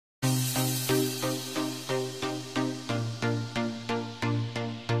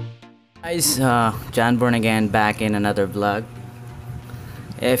Guys, John Born again, back in another vlog.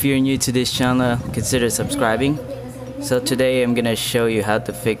 If you're new to this channel, consider subscribing. So today I'm gonna show you how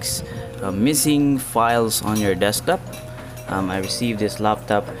to fix missing files on your desktop. I received this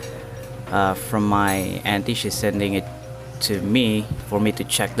laptop from my auntie. She's sending it to me for me to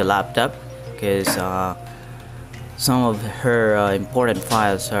check the laptop because some of her important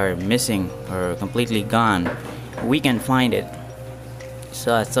files are missing or completely gone. We can find it.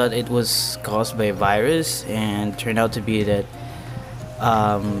 So I thought it was caused by a virus, and it turned out to be that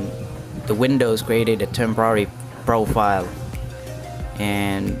the Windows created a temporary profile,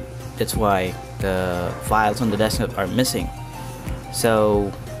 and that's why the files on the desktop are missing.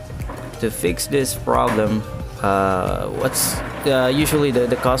 So to fix this problem, what's usually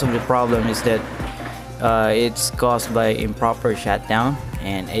the cause of the problem is that it's caused by improper shutdown,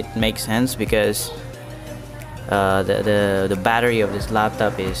 and it makes sense because the battery of this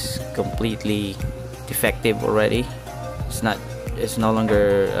laptop is completely defective already. It's no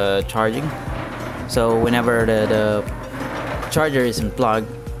longer charging. So whenever the charger is unplugged,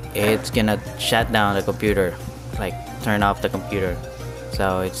 it's gonna shut down the computer, like turn off the computer.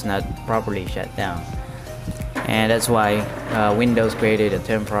 So it's not properly shut down, and that's why Windows created a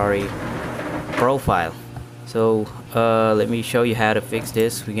temporary profile. So let me show you how to fix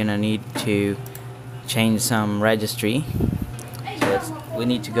this. We're gonna need to change some registry. So we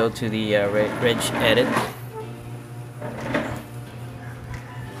need to go to the reg edit.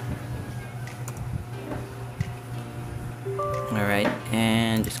 Alright,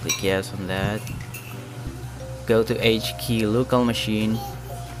 and just click yes on that. Go to H key local machine,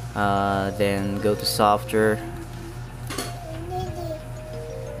 then go to software,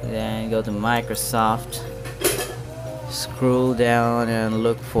 then go to Microsoft. Scroll down and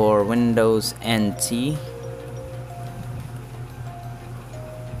look for Windows NT.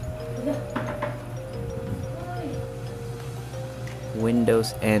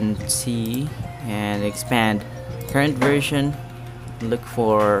 Windows NT, and expand current version. Look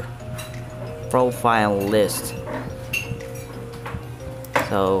for profile list.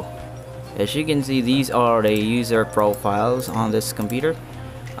 So as you can see, these are the user profiles on this computer.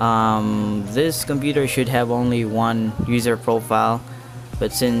 This computer should have only one user profile,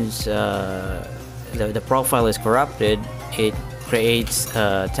 but since the profile is corrupted, it creates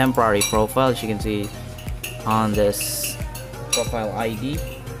a temporary profile. As you can see on this profile ID,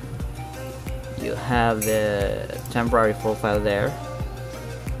 you have the temporary profile there.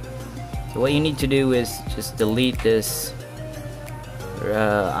 So what you need to do is just delete this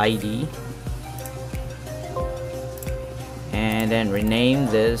ID, and then rename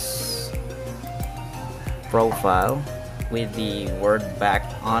this profile with the word back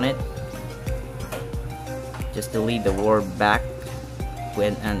on it. Just delete the word back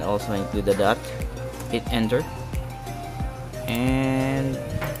and also include the dot. Hit enter and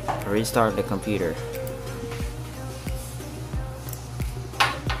restart the computer.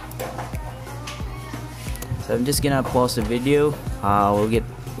 So I'm just gonna pause the video.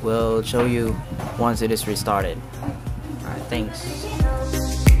 We'll show you once it is restarted. Alright, thanks.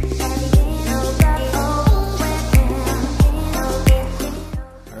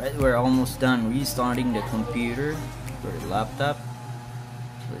 Alright, we're almost done restarting the computer or the laptop.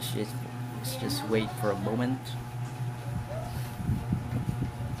 Let's just wait for a moment.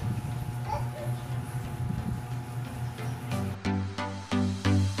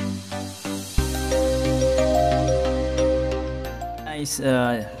 Nice,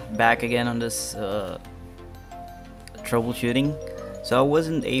 back again on this troubleshooting. So I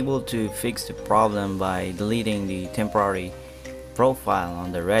wasn't able to fix the problem by deleting the temporary profile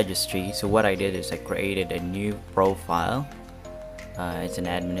on the registry. So what I did is I created a new profile. It's an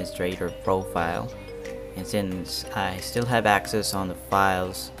administrator profile, and since I still have access on the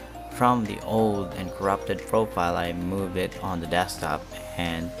files from the old and corrupted profile, I moved it on the desktop,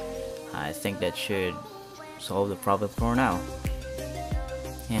 and I think that should solve the problem for now.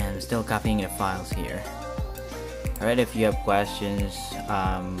 And I'm still copying the files here. Alright, if you have questions,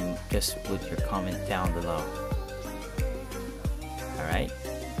 just put your comment down below. Alright,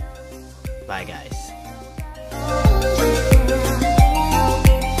 bye guys.